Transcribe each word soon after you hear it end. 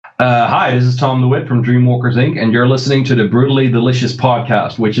Hi, this is Tom DeWitt from DreamWalkers Inc., and you're listening to the Brutally Delicious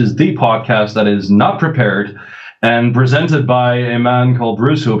podcast, which is the podcast that is not prepared and presented by a man called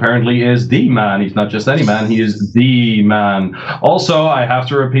Bruce, who apparently is the man. He's not just any man, he is the man. Also, I have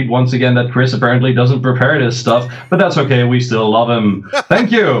to repeat once again that Chris apparently doesn't prepare this stuff, but that's okay, we still love him.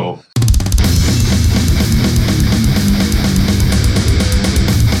 Thank you.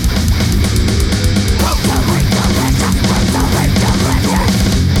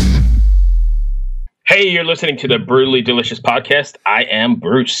 Hey, you're listening to the Brutally Delicious podcast. I am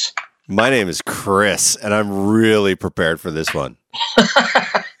Bruce. My name is Chris, and I'm really prepared for this one.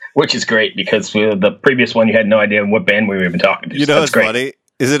 Which is great, because the previous one, you had no idea what band we were even talking to. You know what's funny?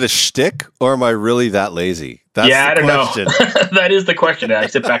 Is it a shtick, or am I really that lazy? That's I don't know. That is the question. I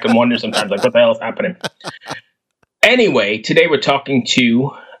sit back and wonder sometimes, like, what the hell is happening? Anyway, today we're talking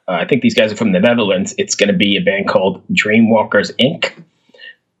to, I think these guys are from the Netherlands. It's going to be a band called DreamWalkers Inc.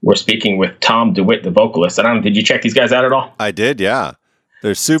 We're speaking with Tom DeWitt, the vocalist. I don't know, did you check these guys out at all? I did, yeah.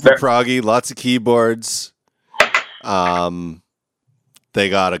 They're super proggy, lots of keyboards. They got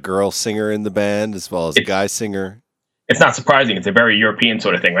a girl singer in the band as well as a guy singer. It's not surprising. It's a very European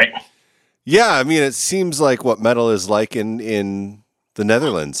sort of thing, right? Yeah, I mean, it seems like what metal is like in the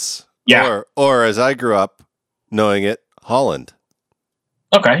Netherlands. Yeah. Or as I grew up knowing it, Holland.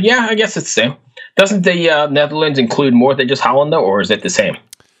 Okay, yeah, I guess it's the same. Doesn't the Netherlands include more than just Holland, though, or is it the same?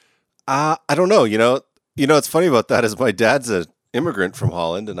 I don't know. You know, what's funny about that is my dad's an immigrant from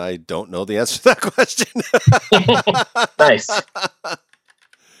Holland, and I don't know the answer to that question. Nice. All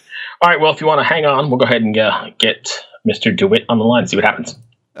right, well, if you want to hang on, we'll go ahead and get Mr. DeWitt on the line and see what happens.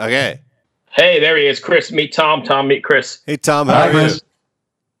 Okay. Hey, there he is. Chris, meet Tom. Tom, meet Chris. Hey, Tom, how are you?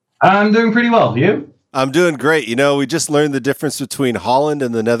 I'm doing pretty well. You? I'm doing great. You know, we just learned the difference between Holland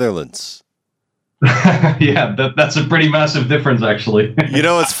and the Netherlands. Yeah, that's a pretty massive difference, actually. You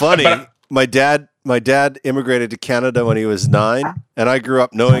know, it's funny. My dad immigrated to Canada when he was 9, and I grew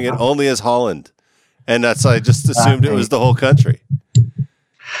up knowing it only as Holland, and I just assumed it was the whole country.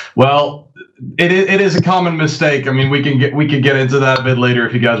 Well, it is a common mistake. I mean, we can get into that a bit later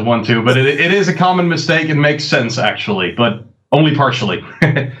if you guys want to, but it is a common mistake. It makes sense, actually, but only partially.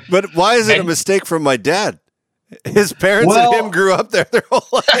 But why is it a mistake from my dad? His parents and him grew up there their whole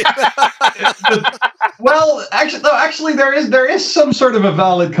life. Well, actually, there is some sort of a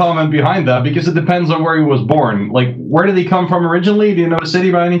valid comment behind that, because it depends on where he was born. Like, where did he come from originally? Do you know the city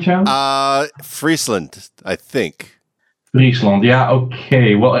by any chance? Friesland, I think. Friesland, yeah,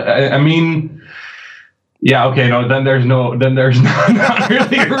 okay. Well, I mean, yeah, okay. No, then there's not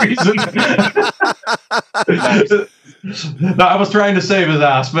really a reason. No, I was trying to save his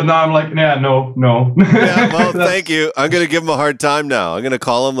ass, but now I'm like, yeah, no. Yeah, well, thank you. I'm going to give him a hard time now. I'm going to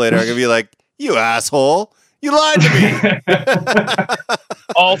call him later. I'm going to be like, you asshole. You lied to me.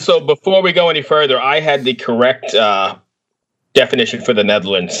 Also, before we go any further, I had the correct definition for the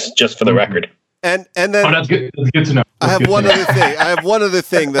Netherlands, just for the record. And then that's good. That's good to know. I have one other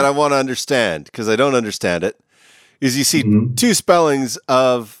thing that I want to understand, because I don't understand it, is you see two spellings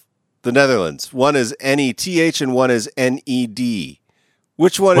of the Netherlands. One is NETH and one is NED.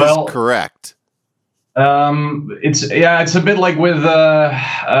 Which one is correct? It's a bit like with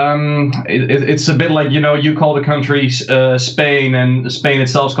it's a bit like, you know, you call the country Spain, and Spain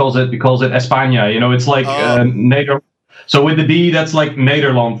itself calls it España. You know, it's like Nederland. So with the D, that's like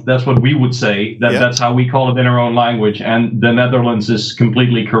Nederland. That's what we would say. That's how we call it in our own language. And the Netherlands is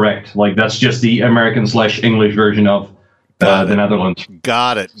completely correct. Like, that's just the American/English version of the Netherlands.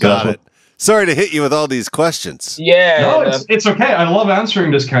 Got it. Sorry to hit you with all these questions. Yeah. No, it's okay. I love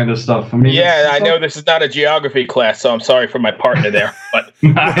answering this kind of stuff. I mean, I know this is not a geography class, so I'm sorry for my partner there. But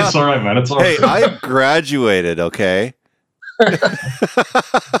it's all right, man. It's all right. Hey, I graduated, okay?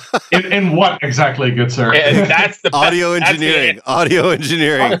 In what exactly, good sir? Yeah, that's the audio engineering. Audio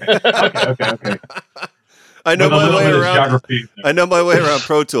engineering. Okay. I know my way around. I know my way around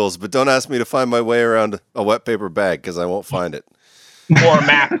Pro Tools, but don't ask me to find my way around a wet paper bag, because I won't find it. Or a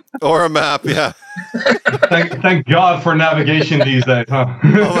map. Or a map, yeah. Thank God for navigation these days, huh?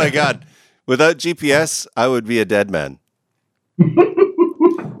 Oh my God. Without GPS, I would be a dead man.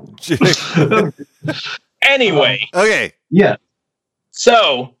 Anyway. Okay. Yeah.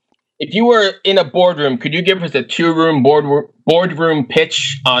 So, if you were in a boardroom, could you give us a two-room boardroom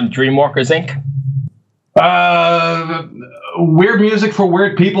pitch on DreamWalkers Inc.? Weird music for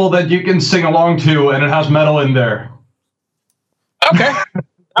weird people that you can sing along to, and it has metal in there. Okay.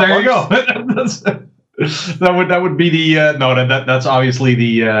 There you go. That would be the that's obviously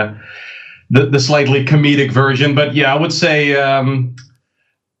the slightly comedic version, but yeah, I would say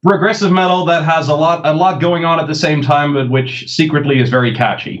progressive metal that has a lot going on at the same time, but which secretly is very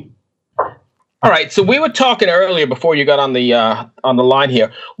catchy. All right, so we were talking earlier before you got on the line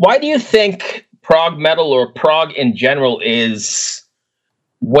here. Why do you think prog metal or prog in general is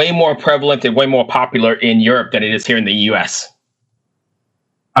way more prevalent and way more popular in Europe than it is here in the US?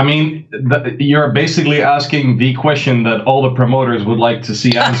 I mean, you're basically asking the question that all the promoters would like to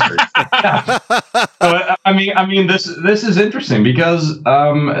see answered. Yeah. So, I mean, this is interesting because,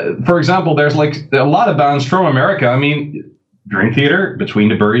 for example, there's like a lot of bands from America. I mean, Dream Theater, Between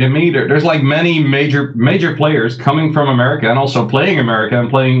the Buried and Me. There's like many major players coming from America and also playing America and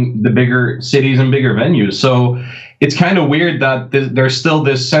playing the bigger cities and bigger venues. So it's kind of weird that there's still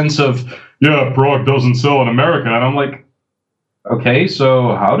this sense of, yeah, prog doesn't sell in America, and I'm like, okay,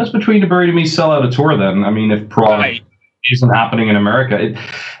 so how does Between the Buried and Me sell out a tour then? I mean, if prog isn't happening in America.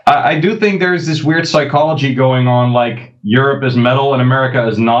 I do think there's this weird psychology going on, like Europe is metal and America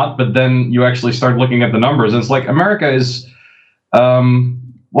is not, but then you actually start looking at the numbers, and it's like America is...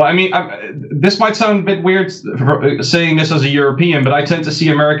 well, I mean, this might sound a bit weird saying this as a European, but I tend to see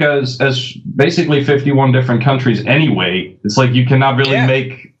America as basically 51 different countries anyway. It's like you cannot really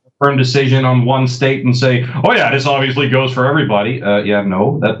make firm decision on one state and say, oh yeah, this obviously goes for everybody.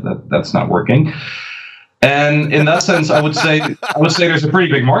 No, that's not working. And in that sense, I would say there's a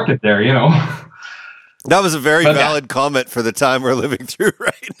pretty big market there, you know. That was a very valid comment for the time we're living through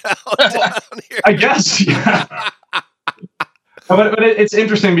right now down here. I guess, yeah. But it's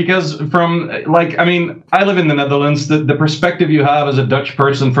interesting because I live in the Netherlands. The perspective you have as a Dutch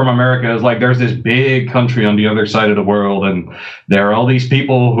person from America is like there's this big country on the other side of the world, and there are all these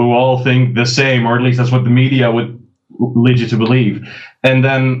people who all think the same, or at least that's what the media would lead you to believe. And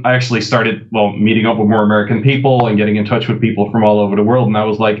then I actually started, meeting up with more American people and getting in touch with people from all over the world, and I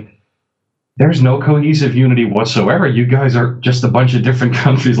was like, there's no cohesive unity whatsoever. You guys are just a bunch of different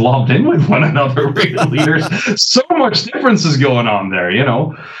countries lobbed in with one another. Really, there's so much differences going on there, you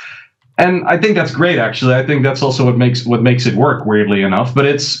know. And I think that's great, actually. I think that's also what makes it work, weirdly enough. But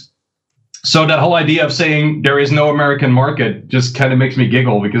it's so that whole idea of saying there is no American market just kind of makes me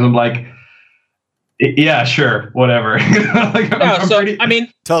giggle, because I'm like, yeah, sure, whatever. Tell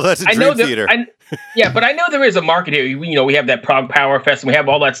that to Dream Theater. But I know there is a market here. You know, we have that Prog Power Fest and we have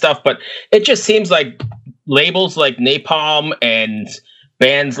all that stuff, but it just seems like labels like Napalm and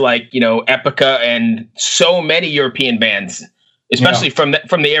bands like, you know, Epica and so many European bands, especially from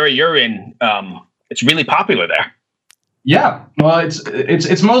the area you're in, it's really popular there. Yeah, well,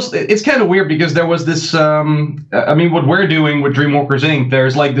 it's kind of weird because there was this. What we're doing with DreamWalkers Inc.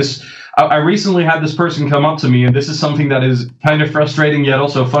 There's like this. I recently had this person come up to me, and this is something that is kind of frustrating yet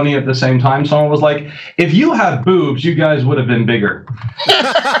also funny at the same time. Someone was like, "If you had boobs, you guys would have been bigger." And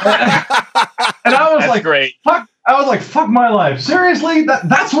I was like, "Great." Fuck! I was like, "Fuck my life! Seriously?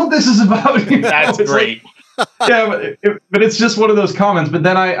 That's what this is about?" You know? That's great. Yeah, but it's just one of those comments. But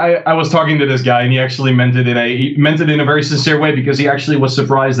then I was talking to this guy, and he actually meant it in a very sincere way, because he actually was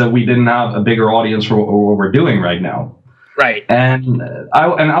surprised that we didn't have a bigger audience for what we're doing right now. Right. And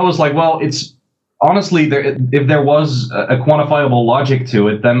I was like, well, it's honestly, if there was a quantifiable logic to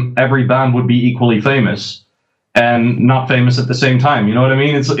it, then every band would be equally famous and not famous at the same time. You know what I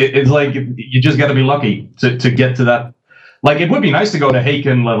mean? It's like you just got to be lucky to get to that. Like, it would be nice to go to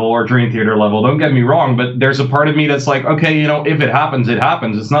Haken level or Dream Theater level, don't get me wrong, but there's a part of me that's like, okay, you know, if it happens, it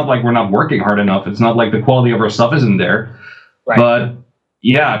happens. It's not like we're not working hard enough. It's not like the quality of our stuff isn't there. Right. But,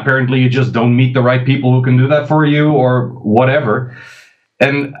 yeah, apparently you just don't meet the right people who can do that for you or whatever.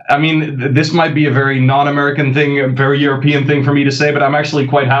 And, I mean, this might be a very non-American thing, a very European thing for me to say, but I'm actually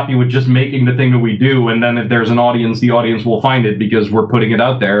quite happy with just making the thing that we do. And then if there's an audience, the audience will find it because we're putting it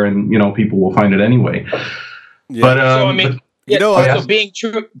out there, and, you know, people will find it anyway. Yeah. But so, I mean,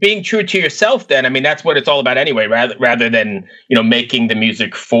 so being true to yourself, then, I mean, that's what it's all about anyway, rather than, you know, making the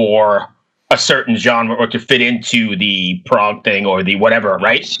music for a certain genre or to fit into the prog thing or the whatever,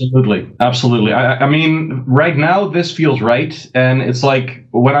 right? Absolutely. I mean, right now this feels right. And it's like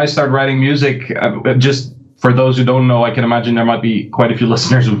when I start writing music, just for those who don't know, I can imagine there might be quite a few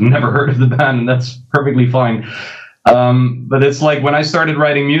listeners who've never heard of the band, and that's perfectly fine. But it's like when I started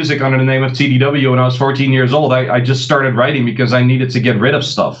writing music under the name of TDW when I was 14 years old, I just started writing because I needed to get rid of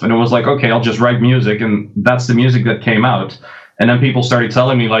stuff. And it was like, okay, I'll just write music. And that's the music that came out. And then people started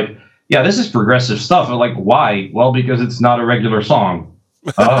telling me like, yeah, this is progressive stuff. I'm like, why? Well, because it's not a regular song.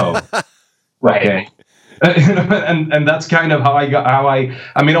 Oh, right. Okay. and that's kind of I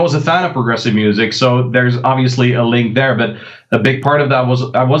was a fan of progressive music, so there's obviously a link there, but a big part of that was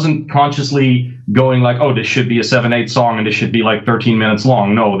I wasn't consciously going like, oh, this should be a 7/8 song and this should be like 13 minutes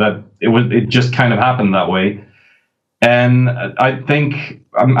long. No, it just kind of happened that way. And I think,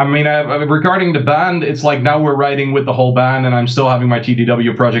 regarding the band, it's like now we're writing with the whole band, and I'm still having my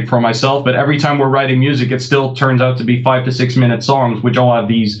TDW project for myself. But every time we're writing music, it still turns out to be 5 to 6 minute songs, which all have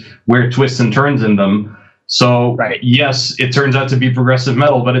these weird twists and turns in them. So yes, it turns out to be progressive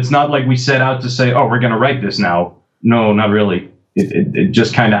metal, but it's not like we set out to say, oh, we're going to write this now. No, not really. It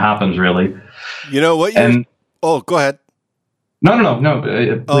just kind of happens, really. You know what? Oh, go ahead. No.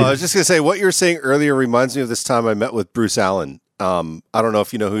 I was just going to say, what you were saying earlier reminds me of this time I met with Bruce Allen. I don't know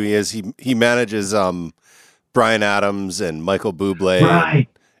if you know who he is. He manages Bryan Adams and Michael Bublé. Right.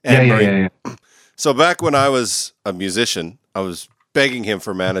 Yeah. So back when I was a musician, I was begging him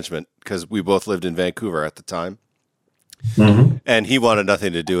for management because we both lived in Vancouver at the time. Mm-hmm. And he wanted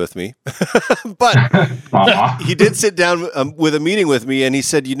nothing to do with me. But he did sit down with a meeting with me, and he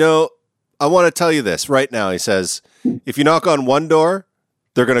said, I want to tell you this right now. He says, if you knock on one door,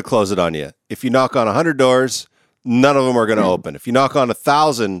 they're going to close it on you. If you knock on 100 doors, none of them are going to open. If you knock on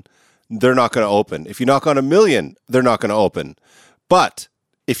 1,000, they're not going to open. If you knock on 1,000,000, they're not going to open. But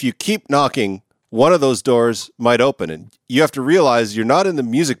if you keep knocking, one of those doors might open. And you have to realize you're not in the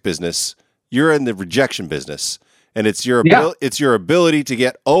music business. You're in the rejection business. And it's your ability to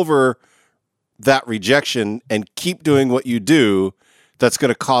get over that rejection and keep doing what you do that's going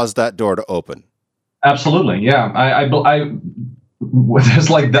to cause that door to open. Absolutely, yeah. I it's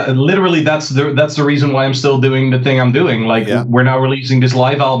like that. Literally, that's the reason why I'm still doing the thing I'm doing. Like, we're now releasing this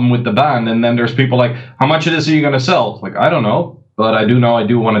live album with the band, and then there's people like, how much of this are you going to sell? Like, I don't know, but I do know I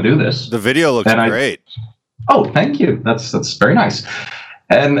do want to do this. The video looks great. Oh, thank you. That's very nice.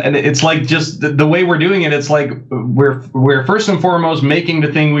 And it's like just the way we're doing it. It's like we're first and foremost making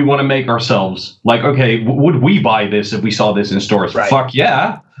the thing we want to make ourselves. Like, okay, would we buy this if we saw this in stores? Right. Fuck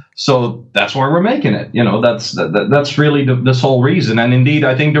yeah. So that's why we're making it. That's really this whole reason. And indeed,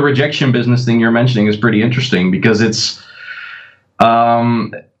 I think the rejection business thing you're mentioning is pretty interesting because it's,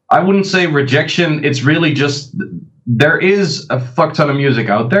 I wouldn't say rejection. It's really just, there is a fuck ton of music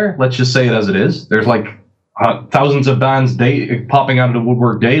out there. Let's just say it as it is. There's like thousands of bands popping out of the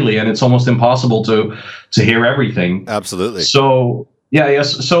woodwork daily, and it's almost impossible to hear everything. Absolutely. So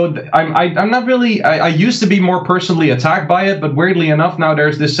yes. So I'm not really. I used to be more personally attacked by it, but weirdly enough, now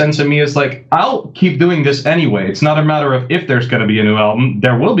there's this sense of me as like, I'll keep doing this anyway. It's not a matter of if there's going to be a new album.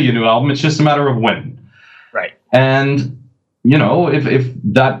 There will be a new album. It's just a matter of when. Right. And if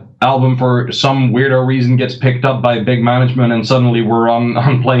that album for some weirdo reason gets picked up by big management and suddenly we're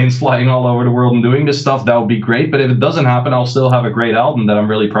on planes flying all over the world and doing this stuff, that would be great. But if it doesn't happen, I'll still have a great album that I'm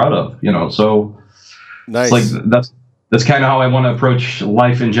really proud of. So nice. It's like that's kind of how I want to approach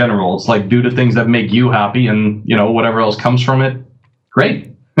life in general. It's like, do the things that make you happy, and whatever else comes from it,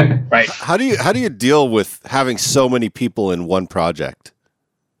 great. Right. How do you deal with having so many people in one project?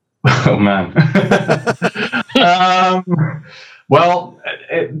 Oh man. Well,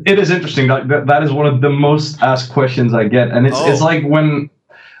 it is interesting. That is one of the most asked questions I get, and it's like and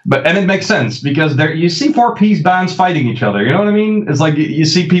it makes sense because you see 4-piece bands fighting each other. You know what I mean? It's like you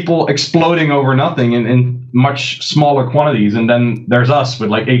see people exploding over nothing in much smaller quantities, and then there's us with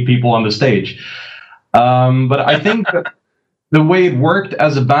like 8 people on the stage. But I think that the way it worked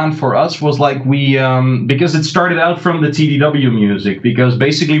as a band for us was like because it started out from the TDW music, because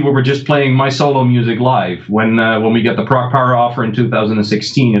basically we were just playing my solo music live. When we got the Prog Power offer in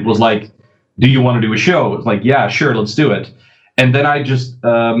 2016, it was like, do you want to do a show? It's like, yeah, sure, let's do it. And then I just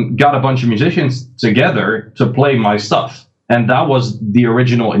got a bunch of musicians together to play my stuff. And that was the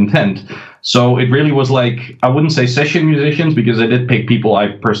original intent. So it really was like, I wouldn't say session musicians, because I did pick people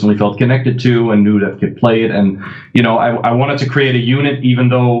I personally felt connected to and knew that could play it. And, I wanted to create a unit, even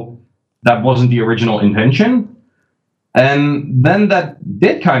though that wasn't the original intention. And then that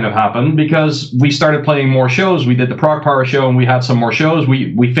did kind of happen because we started playing more shows. We did the Prog Power show and we had some more shows.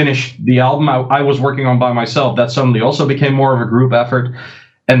 We finished the album I was working on by myself. That suddenly also became more of a group effort.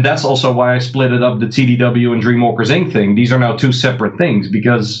 And that's also why I split it up, the TDW and DreamWalkers Inc. thing. These are now 2 separate things,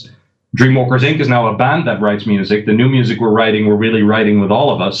 because DreamWalkers Inc. is now a band that writes music. The new music we're really writing with all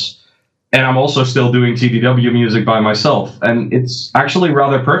of us. And I'm also still doing TDW music by myself. And it's actually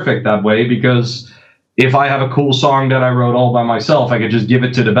rather perfect that way, because if I have a cool song that I wrote all by myself, I could just give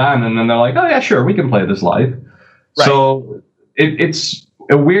it to the band, and then they're like, oh yeah, sure, we can play this live. Right. So it's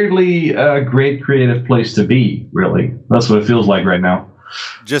a weirdly great creative place to be, really. That's what it feels like right now.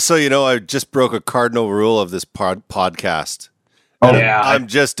 Just so you know, I just broke a cardinal rule of this podcast. Oh, yeah. I'm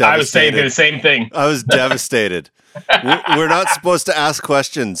just devastated. I was saying the same thing. I was devastated. We're not supposed to ask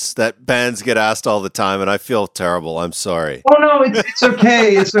questions that bands get asked all the time, and I feel terrible. I'm sorry. Oh no, it's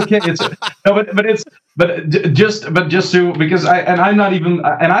okay. It's okay. But just to, because I'm not even,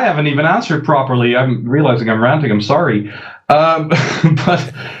 and I haven't even answered properly. I'm realizing I'm ranting. I'm sorry.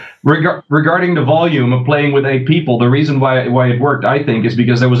 But regarding the volume of playing with 8 people, the reason why it worked, I think, is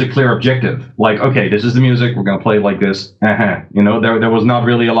because there was a clear objective. Like, okay, this is the music. We're gonna play it like this. You know, there was not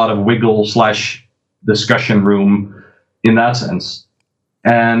really a lot of wiggle / discussion room in that sense.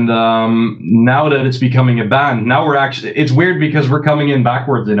 And now that it's becoming a band, now we're actually, it's weird because we're coming in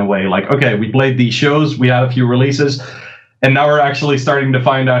backwards in a way. Like, okay, we played these shows, we had a few releases, and now we're actually starting to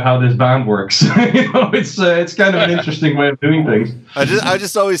find out how this band works. You know, it's kind of an interesting way of doing things. I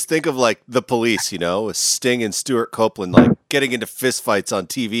just always think of like the Police, you know, with Sting and Stuart Copeland, like getting into fistfights on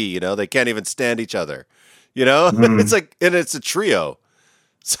TV. You know, they can't even stand each other. You know, it's like, and it's a trio.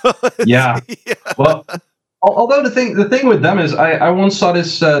 So yeah. Well, although the thing with them is, I once saw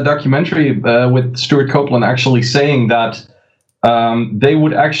this documentary with Stuart Copeland actually saying that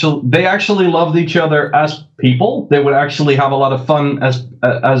they actually loved each other as people. They would actually have a lot of fun as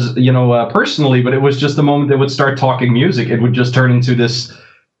you know, personally, but it was just the moment they would start talking music, it would just turn into this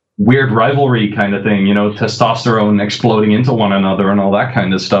weird rivalry kind of thing, you know, testosterone exploding into one another and all that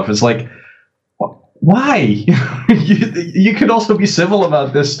kind of stuff. It's like, why? you could also be civil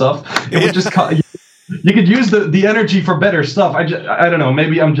about this stuff. It would just you could use the energy for better stuff. I don't know.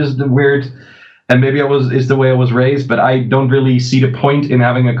 Maybe I'm just weird, and maybe is the way I was raised. But I don't really see the point in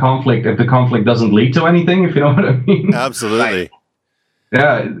having a conflict if the conflict doesn't lead to anything. If you know what I mean. Absolutely.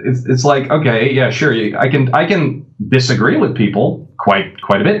 Yeah, it's like, okay, yeah, sure. I can disagree with people quite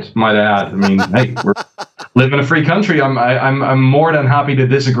a bit, might I add. I mean, hey, we're live in a free country. I'm more than happy to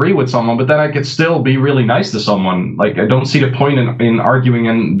disagree with someone, but then I could still be really nice to someone. Like, I don't see the point in arguing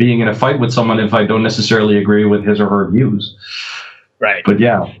and being in a fight with someone if I don't necessarily agree with his or her views. Right. But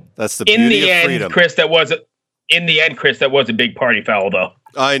yeah, that's the beauty of freedom. Chris, that was a big party foul, though.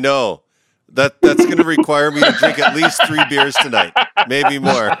 I know. That's going to require me to drink at least 3 beers tonight, maybe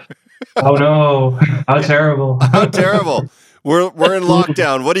more. Oh no! How terrible! How terrible! We're in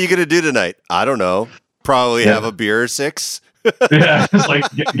lockdown. What are you going to do tonight? I don't know. Probably have a beer or 6. Yeah, it's like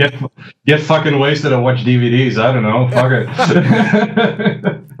get fucking wasted and watch DVDs. I don't know. Fuck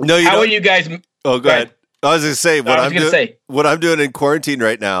it. No, you. How are you guys? Oh, go ahead. I was going to say what I'm doing in quarantine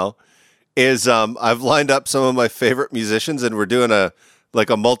right now is I've lined up some of my favorite musicians, and we're doing a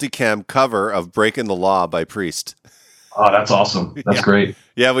multicam cover of "Breaking the Law" by Priest. Oh, that's awesome. That's great.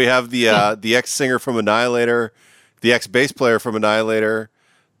 Yeah, we have the ex-singer from Annihilator, the ex-bass player from Annihilator,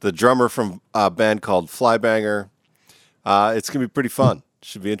 the drummer from a band called Flybanger. It's going to be pretty fun.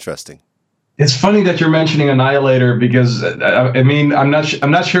 Should be interesting. It's funny that you're mentioning Annihilator because I mean, I'm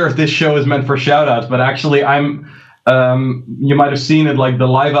not sure if this show is meant for shout-outs, but actually you might have seen it, like the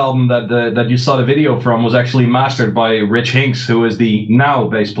live album that you saw the video from was actually mastered by Rich Hinks, who is the now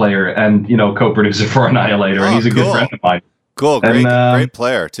bass player and, you know, co-producer for Annihilator, and he's a good friend of mine. Cool, great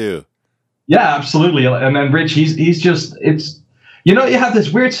player too. Yeah, absolutely. And then Rich, he's just, it's, you know, you have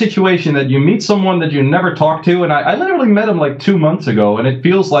this weird situation that you meet someone that you never talked to, and I literally met him like 2 months ago, and it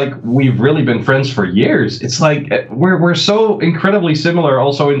feels like we've really been friends for years. It's like we're so incredibly similar,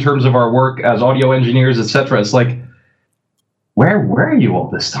 also in terms of our work as audio engineers, etc. It's like, where were you all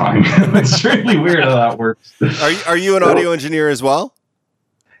this time? It's really weird how that works. Are you an audio engineer as well?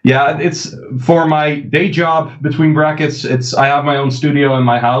 Yeah, it's for my day job, between brackets. I have my own studio in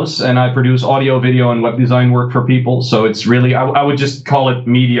my house, and I produce audio, video, and web design work for people. So it's really, I would just call it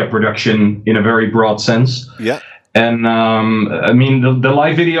media production in a very broad sense. Yeah. And I mean, the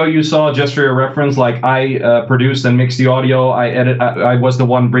live video you saw, just for your reference, like I produced and mixed the audio. I was the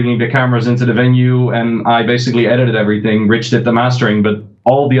one bringing the cameras into the venue, and I basically edited everything. Rich did the mastering, but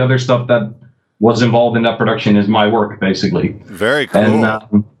all the other stuff that was involved in that production is my work, basically. Very cool.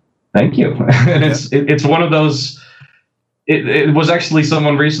 And thank you. And it's one of those. It was actually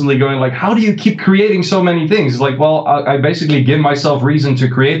someone recently going like, "How do you keep creating so many things?" Like, well, I basically give myself reason to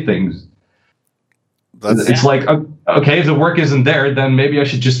create things. It's like, okay, if the work isn't there, then maybe I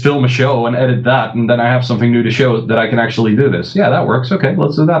should just film a show and edit that, and then I have something new to show that I can actually do this. Yeah, that works. Okay,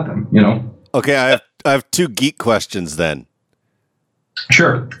 let's do that then. You know. Okay, I have 2 geek questions then.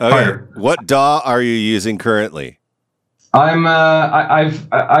 Sure. Okay. Fire. What DAW are you using currently?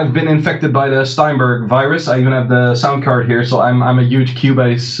 I've been infected by the Steinberg virus. I even have the sound card here, so I'm a huge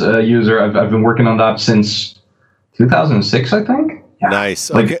Cubase user. I've been working on that since 2006, I think. Yeah.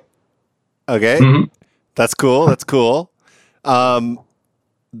 Nice. Okay. Mm-hmm. That's cool. That's cool.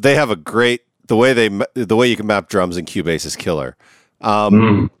 They have a great the way you can map drums in Cubase is killer.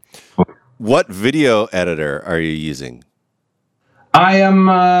 What video editor are you using? I am.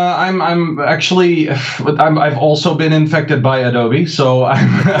 I'm actually. I've also been infected by Adobe, so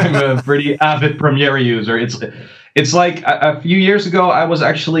I'm a pretty avid Premiere user. It's like a few years ago, I was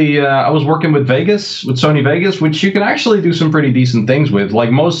actually I was working with Sony Vegas, which you can actually do some pretty decent things with. Like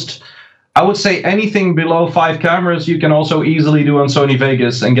most, I would say anything below 5 cameras, you can also easily do on Sony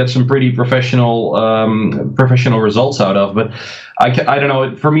Vegas and get some pretty professional results out of. But I don't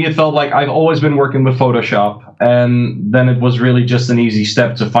know. For me, it felt like I've always been working with Photoshop, and then it was really just an easy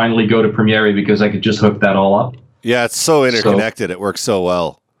step to finally go to Premiere because I could just hook that all up. Yeah, it's so interconnected. It works so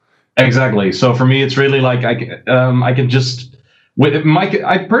well. Exactly. So for me, it's really like I can just with Mike.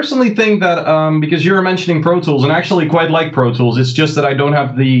 I personally think that because you were mentioning Pro Tools, and I actually quite like Pro Tools. It's just that I don't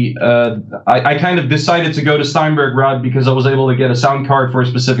have the. I kind of decided to go to Steinberg route because I was able to get a sound card for a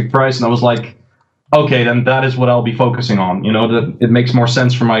specific price, and I was like, okay, then that is what I'll be focusing on. You know, that it makes more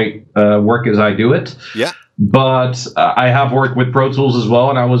sense for my work as I do it. Yeah. But I have worked with Pro Tools as well,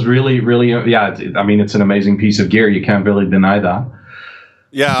 and I was really, I mean, it's an amazing piece of gear. You can't really deny that.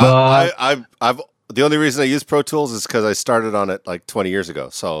 Yeah, I've the only reason I use Pro Tools is because I started on it like 20 years ago.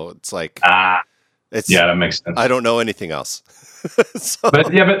 So it's like, yeah, that makes sense. I don't know anything else.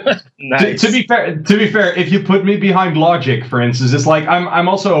 But nice. to be fair, if you put me behind Logic, for instance, it's like I'm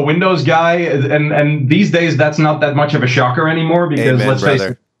also a Windows guy, and these days that's not that much of a shocker anymore because let's face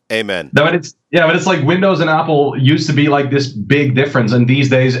it. Amen. But it's like Windows and Apple used to be like this big difference, and these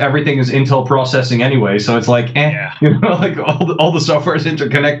days everything is Intel processing anyway. So it's like, you know, like all the software is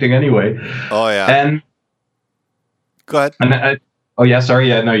interconnecting anyway. Oh yeah. And go ahead. And oh yeah, sorry,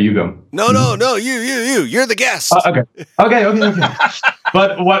 yeah, no, you go. No, you're the guest. Okay.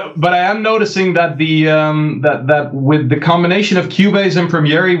 But I am noticing that that with the combination of Cubase and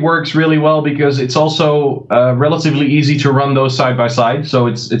Premiere works really well because it's also relatively easy to run those side by side. So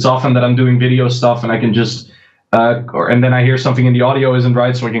it's often that I'm doing video stuff and I can just and then I hear something in the audio isn't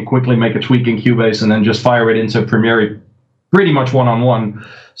right, so I can quickly make a tweak in Cubase and then just fire it into Premiere pretty much one-on-one.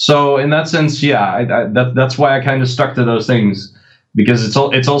 So in that sense, yeah, that's why I kind of stuck to those things. Because it's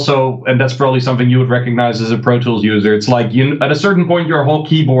also, and that's probably something you would recognize as a Pro Tools user. It's like at a certain point, your whole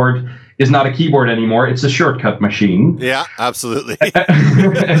keyboard is not a keyboard anymore. It's a shortcut machine. Yeah, absolutely.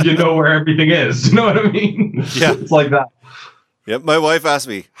 And you know where everything is. You know what I mean? Yeah, it's like that. Yeah, my wife asked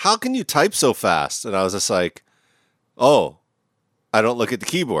me, "How can you type so fast?" And I was just like, "Oh, I don't look at the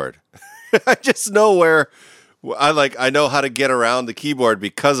keyboard. I just know where I know how to get around the keyboard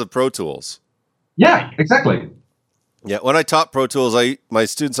because of Pro Tools." Yeah, exactly. Yeah, when I taught Pro Tools, my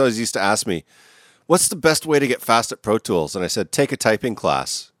students always used to ask me, "What's the best way to get fast at Pro Tools?" And I said, "Take a typing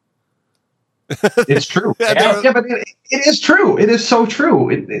class." It's true. Yeah, but it is true. It is so true.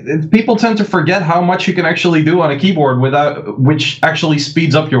 People tend to forget how much you can actually do on a keyboard which actually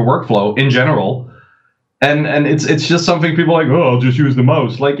speeds up your workflow in general. And it's just something people are like, oh, I'll just use the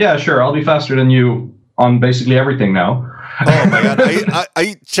mouse. Like, yeah, sure, I'll be faster than you on basically everything now. Oh my God.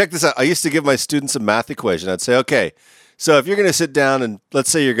 I check this out. I used to give my students a math equation. I'd say, okay, so if you're going to sit down and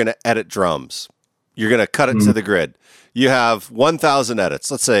let's say you're going to edit drums, you're going to cut it to the grid. You have 1,000 edits.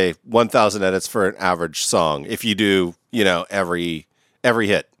 Let's say 1,000 edits for an average song. If you do, every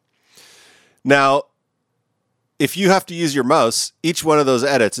hit. Now, if you have to use your mouse, each one of those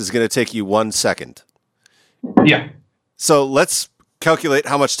edits is going to take you 1 second. Yeah. So let's calculate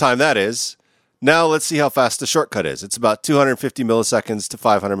how much time that is. Now let's see how fast the shortcut is. It's about 250 milliseconds to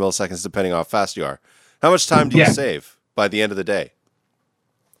 500 milliseconds, depending on how fast you are. How much time do you save by the end of the day?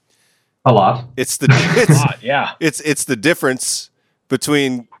 A lot. It's the yeah. It's the difference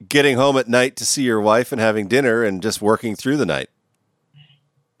between getting home at night to see your wife and having dinner and just working through the night.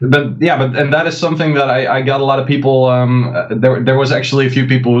 But that is something that I got a lot of people. There was actually a few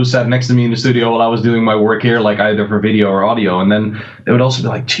people who sat next to me in the studio while I was doing my work here, like either for video or audio, and then they would also be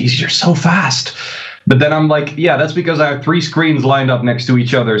like, "Geez, you're so fast." But then I'm like, "Yeah, that's because I have 3 screens lined up next to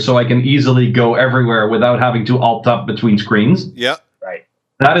each other, so I can easily go everywhere without having to alt up between screens." Yeah, right.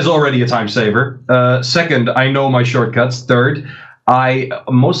 That is already a time saver. Second, I know my shortcuts. Third, I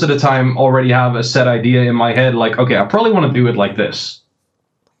most of the time already have a set idea in my head, like, okay, I probably want to do it like this.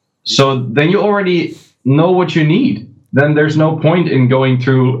 So then you already know what you need. Then there's no point in going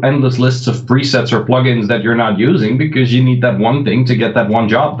through endless lists of presets or plugins that you're not using because you need that one thing to get that one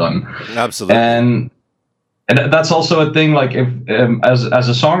job done. Absolutely. And that's also a thing. Like if as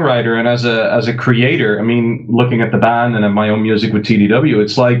a songwriter and as a creator, I mean, looking at the band and at my own music with TDW,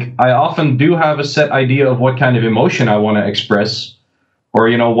 it's like I often do have a set idea of what kind of emotion I want to express. Or,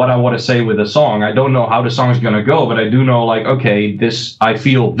 what I want to say with a song. I don't know how the song's going to go, but I do know, like, okay, I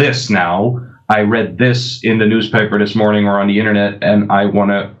feel this now. I read this in the newspaper this morning or on the internet, and I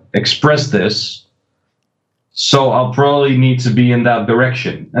want to express this. So I'll probably need to be in that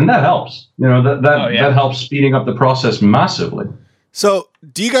direction, and that helps. That helps speeding up the process massively. So,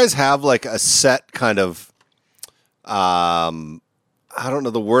 do you guys have like a set kind of, I don't know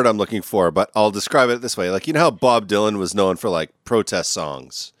the word I'm looking for, but I'll describe it this way. Like, you know how Bob Dylan was known for like protest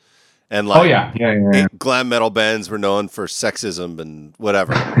songs, and like glam metal bands were known for sexism and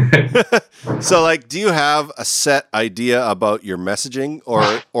whatever. So, like, do you have a set idea about your messaging,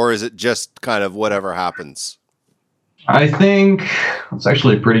 or is it just kind of whatever happens? I think it's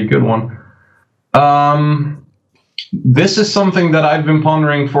actually a pretty good one. This is something that I've been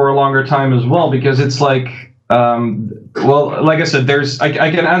pondering for a longer time as well, because it's like, like I said, I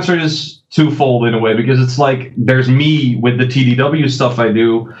can answer this twofold in a way, because it's like there's me with the TDW stuff I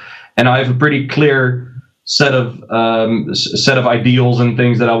do, and I have a pretty clear set of ideals and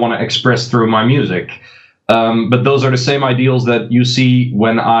things that I want to express through my music. But those are the same ideals that you see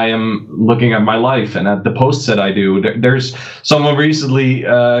when I am looking at my life and at the posts that I do. There's someone recently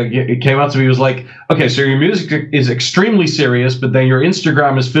came up to me, was like, okay, so your music is extremely serious, but then your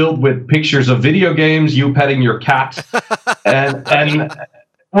Instagram is filled with pictures of video games, you petting your cat, and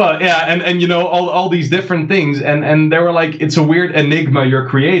well, yeah, and you know, all these different things, and they were like, it's a weird enigma you're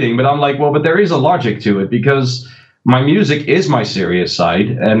creating. But I'm like, well, but there is a logic to it, because my music is my serious side,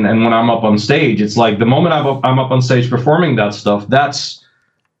 and when I'm up on stage, it's like the moment I'm up on stage performing that stuff, that's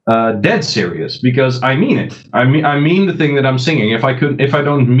dead serious, because I mean it. I mean the thing that I'm singing. If I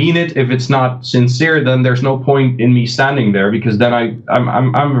don't mean it, if it's not sincere, then there's no point in me standing there, because then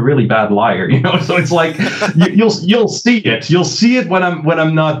I'm a really bad liar, you know. So it's like you'll see it. You'll see it when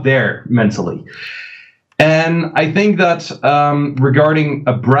I'm not there mentally. And I think that regarding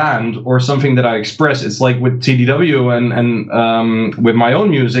a brand or something that I express, it's like with TDW and with my own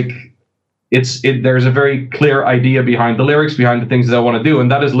music, there's a very clear idea behind the lyrics, behind the things that I want to do.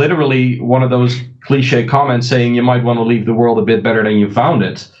 And that is literally one of those cliche comments saying you might want to leave the world a bit better than you found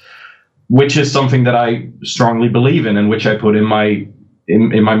it, which is something that I strongly believe in and which I put in my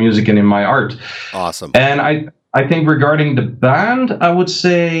music and in my art. Awesome. And I think regarding the band, I would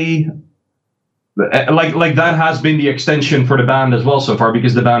say, like that has been the extension for the band as well so far,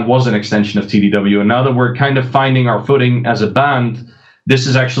 because the band was an extension of TDW. And now that we're kind of finding our footing as a band, this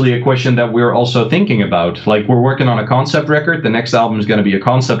is actually a question that we're also thinking about. Like, we're working on a concept record. The next album is going to be a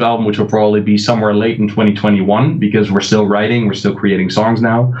concept album, which will probably be somewhere late in 2021, because we're still writing, we're still creating songs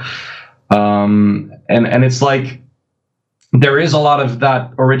now. And it's like, there is a lot of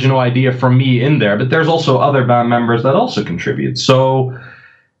that original idea from me in there, but there's also other band members that also contribute. So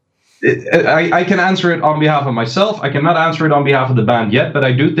I can answer it on behalf of myself. I cannot answer it on behalf of the band yet, but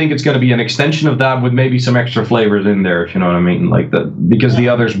I do think it's going to be an extension of that with maybe some extra flavors in there, if you know what I mean, like that, because the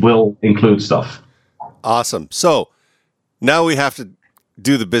others will include stuff. Awesome. So now we have to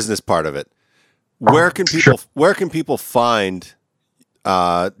do the business part of it. Where can people find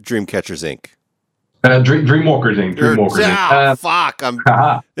Dreamcatchers Inc.? DreamWalkers Inc. Fuck! You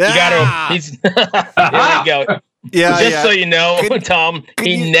got him. There we go. Yeah, just so you know, Tom,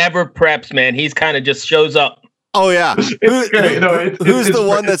 he never preps, man. He's kind of just shows up. Oh yeah, who's the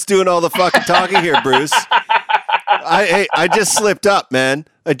one that's doing all the fucking talking here, Bruce? I just slipped up, man.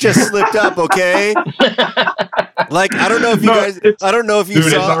 I just slipped up. Okay. Like, I don't know if you guys. I don't know if you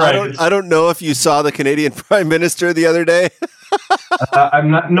saw. Right. I don't know if you saw the Canadian Prime Minister the other day. I'm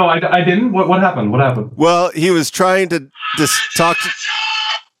not. No, I didn't. What happened? What happened? Well, he was trying to just talk to.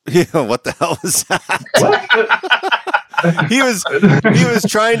 You know, what the hell was that? He was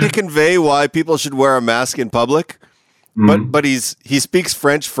trying to convey why people should wear a mask in public, but he speaks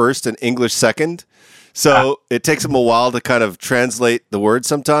French first and English second, so it takes him a while to kind of translate the words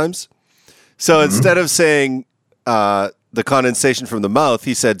sometimes. So instead of saying the condensation from the mouth,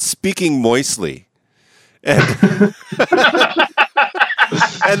 he said speaking moistly, and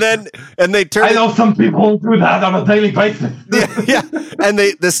they turn. I know some people do that on a daily basis. yeah, and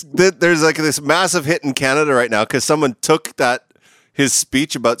there's like this massive hit in Canada right now because someone took his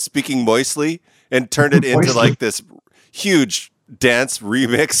speech about speaking moistly and turned it into like this huge dance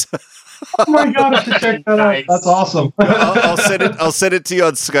remix. Oh my god! I should check that out. That's awesome. I'll send it to you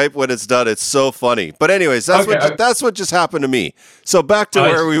on Skype when it's done. It's so funny. But anyways, that's what just happened to me. So back to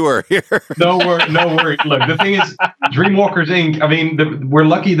where we were here. No worry. Look, the thing is, DreamWalkers Inc. I mean, we're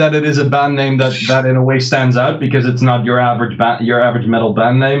lucky that it is a band name that in a way stands out, because it's not your average metal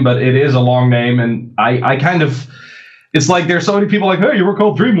band name, but it is a long name, and I kind of. It's like there's so many people like, hey, you were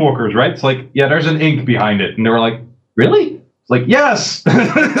called DreamWalkers, right? It's like, yeah, there's an Inc. behind it, and they were like, really? Like, yes.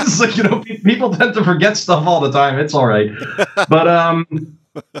 It's like, you know, people tend to forget stuff all the time. It's all right. But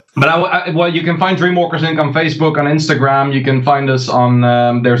But well, you can find DreamWalkers Inc. on Facebook, on Instagram. You can find us on,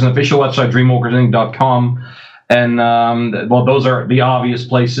 there's an official website, DreamWalkersInc.com. And, well, those are the obvious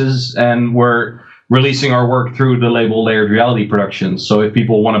places. And we're releasing our work through the label Layered Reality Productions. So if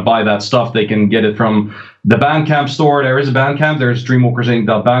people want to buy that stuff, they can get it from the Bandcamp store. There is a Bandcamp. There's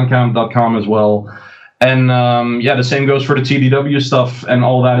DreamWalkersInc.bandcamp.com as well. And yeah, the same goes for the TDW stuff, and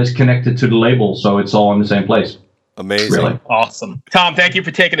all that is connected to the label, so it's all in the same place. Amazing. Really. Awesome. Tom, thank you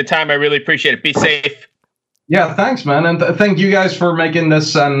for taking the time. I really appreciate it. Be safe. Yeah, thanks, man. And thank you guys for making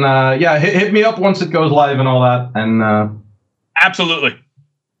this. And yeah, hit me up once it goes live and all that. And absolutely.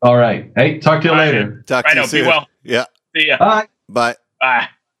 All right. Hey, talk to you later. Man. Talk to you soon. Be well. Yeah. See ya. Bye. Bye. Bye.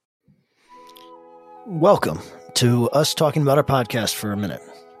 Welcome to us talking about our podcast for a minute.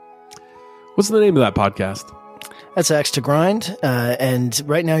 What's the name of that podcast? That's Axe to Grind, and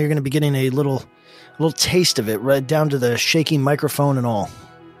right now you're going to be getting a little taste of it, right down to the shaky microphone and all.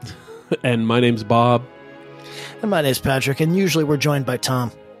 And my name's Bob. And my name's Patrick, and usually we're joined by Tom.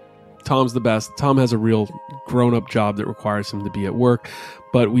 Tom's the best. Tom has a real grown-up job that requires him to be at work,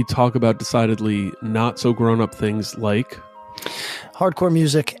 but we talk about decidedly not so grown-up things like hardcore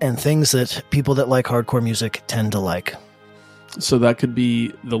music and things that people that like hardcore music tend to like. So that could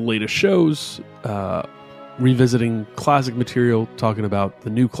be the latest shows, revisiting classic material, talking about the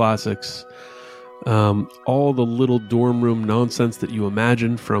new classics, all the little dorm room nonsense that you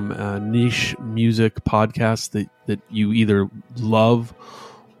imagine from niche music podcasts that you either love,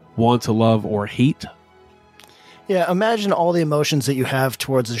 want to love, or hate. Yeah, imagine all the emotions that you have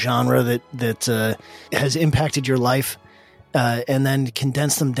towards a genre that has impacted your life, and then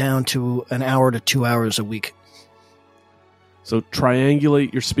condense them down to an hour to 2 hours a week. So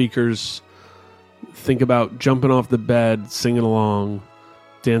triangulate your speakers, think about jumping off the bed, singing along,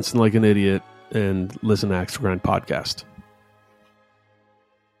 dancing like an idiot, and listen to Axe to Grind podcast.